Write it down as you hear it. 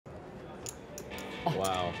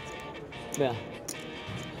Wow. Yeah.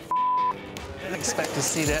 Didn't expect to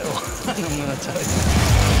see that one, I'm gonna tell you.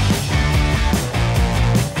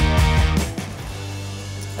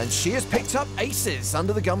 And she has picked up aces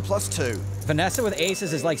under the gun +2. Vanessa with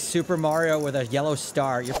aces is like Super Mario with a yellow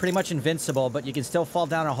star. You're pretty much invincible, but you can still fall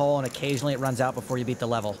down a hole and occasionally it runs out before you beat the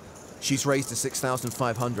level. She's raised to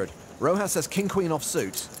 6,500. Rojas has king-queen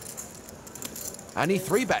offsuit. And he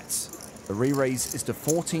 3-bets. The re-raise is to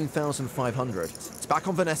 14,500. It's back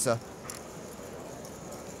on Vanessa.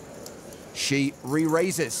 She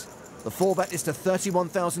re-raises. The 4-bet is to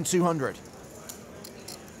 31,200.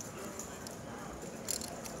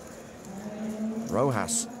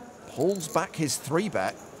 Rojas pulls back his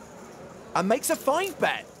 3-bet and makes a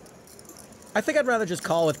 5-bet. I think I'd rather just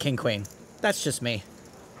call with king queen. That's just me.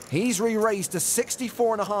 He's re-raised to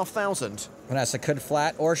 64,500. Vanessa could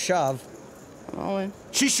flat or shove. All in.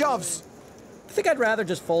 She shoves. I think I'd rather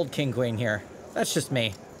just fold king queen here. That's just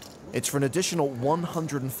me. It's for an additional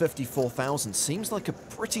 154,000. Seems like a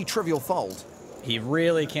pretty trivial fold. He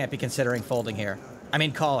really can't be considering folding here. I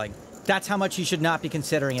mean calling. That's how much he should not be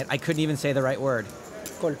considering it. I couldn't even say the right word.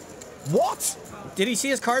 Call. What? Did he see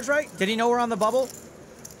his cards right? Did he know we're on the bubble?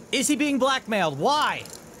 Is he being blackmailed? Why?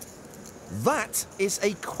 That is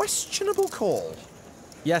a questionable call.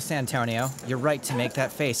 Yes, Antonio, you're right to make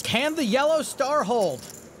that face. Can the yellow star hold?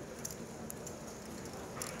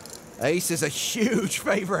 Ace is a huge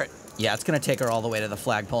favorite. Yeah, it's gonna take her all the way to the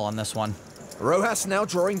flagpole on this one. Rojas now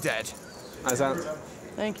drawing dead.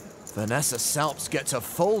 Thank you. Vanessa Salps gets a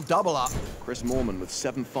full double up. Chris Moreman with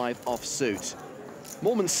 7-5 offsuit.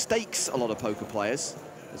 Moreman stakes a lot of poker players.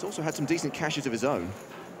 He's also had some decent cashes of his own.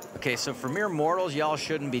 Okay, so for mere mortals, y'all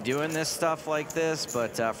shouldn't be doing this stuff like this,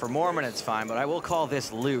 but for Moreman, it's fine, but I will call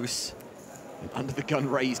this loose. Under the gun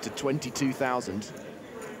raised to 22,000.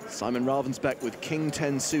 Simon Ravensbeck with king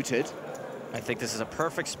 10 suited. I think this is a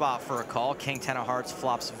perfect spot for a call. King 10 of hearts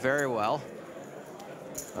flops very well.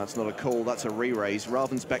 That's not a call, that's a re-raise.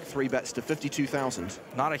 Ravensbeck 3-bets to 52,000.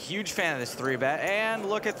 Not a huge fan of this 3-bet, and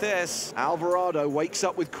look at this. Alvarado wakes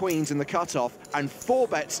up with queens in the cutoff and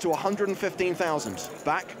 4-bets to 115,000.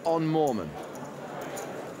 Back on Moreman.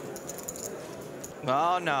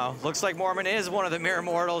 Oh no, looks like Moreman is one of the mere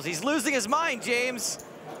mortals. He's losing his mind, James.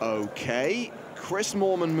 Okay, Chris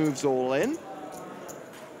Moreman moves all in.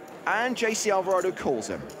 And JC Alvarado calls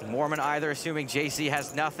him. Moreman either assuming JC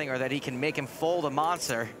has nothing or that he can make him fold a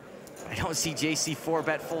monster. I don't see JC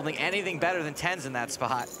 4-bet folding anything better than 10s in that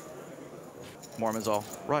spot. Moreman's all,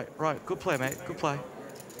 right, good play, mate, good play.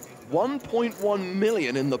 1.1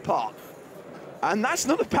 million in the pot. And that's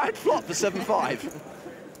not a bad flop for 7-5.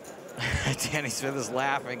 Danny Smith is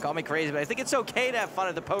laughing. Call me crazy, but I think it's okay to have fun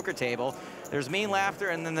at the poker table. There's mean laughter,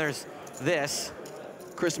 and then there's this.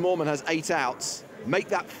 Chris Moreman has 8 outs. Make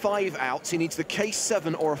that 5 outs. He needs the case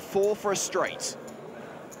 7 or a 4 for a straight.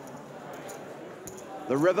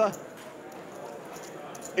 The river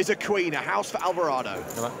is a queen, a house for Alvarado.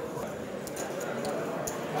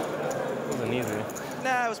 Wasn't easy.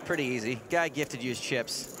 Nah, it was pretty easy. Guy gifted you his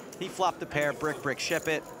chips. He flopped a pair, brick, ship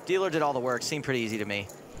it. Dealer did all the work. Seemed pretty easy to me.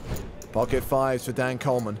 Pocket 5s for Dan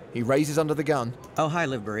Coleman. He raises under the gun. Oh, hi,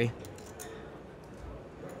 Livebury.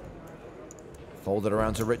 Folded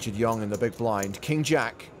around to Richard Young in the big blind. King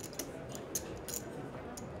Jack.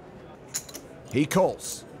 He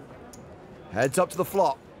calls. Heads up to the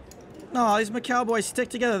flop. Oh, these Macau boys stick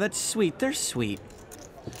together. That's sweet. They're sweet.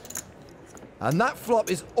 And that flop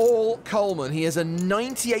is all Coleman. He is a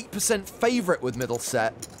 98% favorite with middle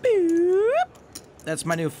set. Boop. That's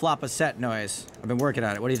my new flop a set noise. I've been working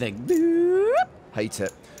on it. What do you think? Boop. Hate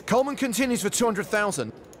it. Coleman continues for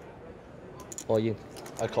 200,000. Well, you.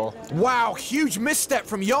 I call. Wow, huge misstep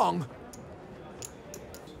from Young.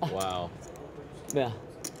 Wow. Yeah.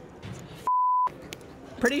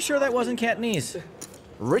 Pretty sure that wasn't Cantonese.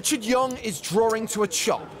 Richard Young is drawing to a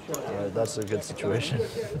chop. Alright, that's a good situation.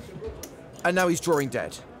 And now he's drawing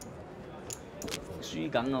dead.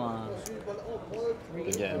 輸緊啊嘛。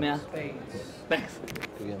 Good game. 咩啊？ Good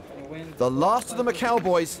game. The last of the Macau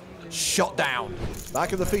boys shot down.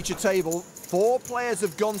 Back of the feature table, 4 players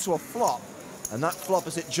have gone to a flop. And that flop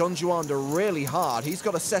has hit John Juanda really hard. He's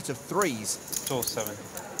got a set of 3s. 207.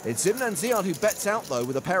 It's Imnan Ziad who bets out, though,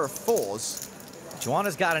 with a pair of 4s.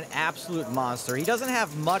 Juana's got an absolute monster. He doesn't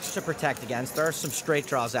have much to protect against. There are some straight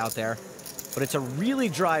draws out there. But it's a really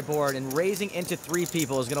dry board, and raising into 3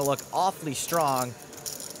 people is going to look awfully strong.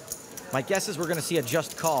 My guess is we're going to see a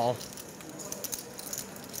just call.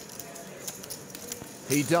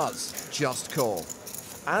 He does just call.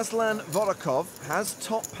 Aslan Vodakov has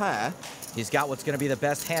top pair. He's got what's going to be the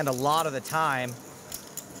best hand a lot of the time.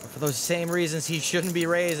 A For those same reasons he shouldn't be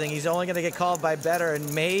raising. He's only going to get called by better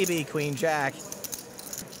and maybe Queen Jack.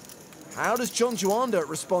 How does John Juanda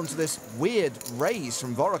respond to this weird raise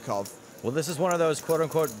from Vorokov? Well, this is one of those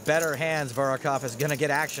quote-unquote better hands Vorokov is going to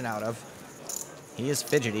get action out of. He is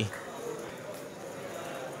fidgety.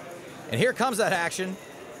 And here comes that action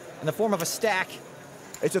in the form of a stack.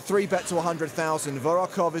 It's a 3-bet to 100,000.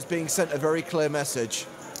 Vorokov is being sent a very clear message.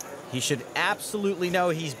 He should absolutely know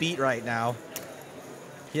he's beat right now.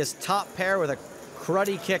 He has top pair with a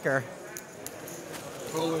cruddy kicker.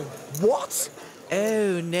 What?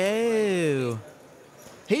 Oh, no.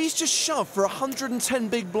 He's just shoved for 110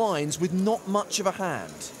 big blinds with not much of a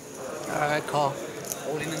hand. I call.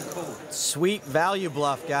 All in and call. Sweet value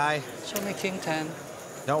bluff, guy. Show me king 10.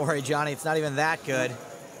 Don't worry, Johnny. It's not even that good.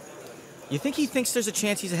 You think he thinks there's a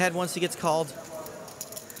chance he's ahead once he gets called?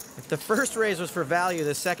 If the first raise was for value,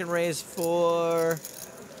 the second raise for...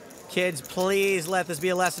 Kids, please let this be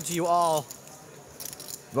a lesson to you all.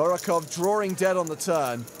 Vorokov drawing dead on the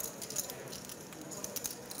turn.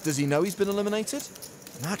 Does he know he's been eliminated?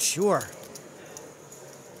 Not sure.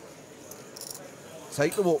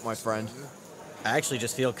 Take the walk, my friend. I actually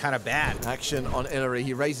just feel kind of bad. Action on Hillary.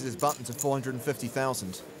 He raises his button to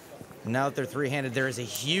 450,000. Now that they're three-handed, there is a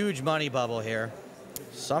huge money bubble here.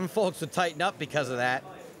 Some folks would tighten up because of that.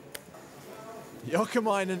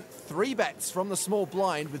 Jokamainen, 3 bets from the small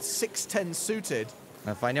blind with 6-10 suited.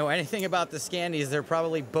 If I know anything about the Scandies, they're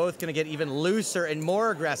probably both going to get even looser and more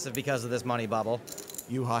aggressive because of this money bubble.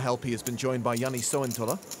 Juha Helpi has been joined by Jani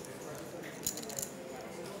Sointola.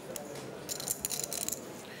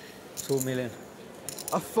 2 million.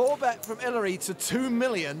 A 4-bet from Hillary to 2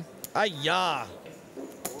 million. Ayah!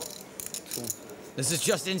 This is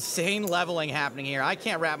just insane leveling happening here. I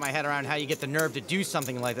can't wrap my head around how you get the nerve to do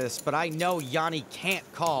something like this, but I know Yanni can't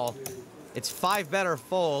call. It's 5-bet or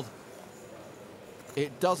fold.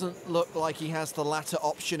 It doesn't look like he has the latter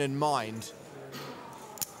option in mind.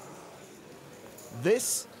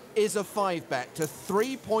 This is a 5-bet to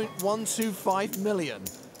 3.125 million.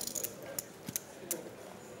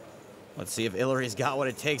 Let's see if Hillary's got what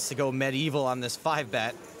it takes to go medieval on this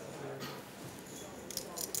 5-bet.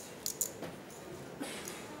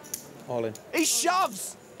 All in. He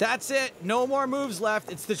shoves! That's it. No more moves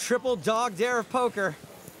left. It's the triple dog dare of poker.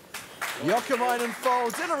 Jokamainen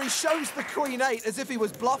folds. Hillary shows the Queen 8 as if he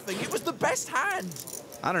was bluffing. It was the best hand.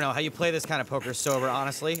 I don't know how you play this kind of poker sober,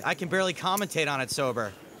 honestly. I can barely commentate on it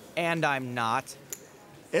sober. And I'm not.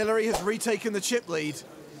 Hillary has retaken the chip lead.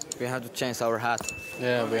 We have to change our hat.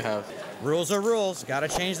 Yeah, we have. Rules are rules. Gotta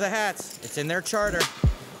change the hats. It's in their charter.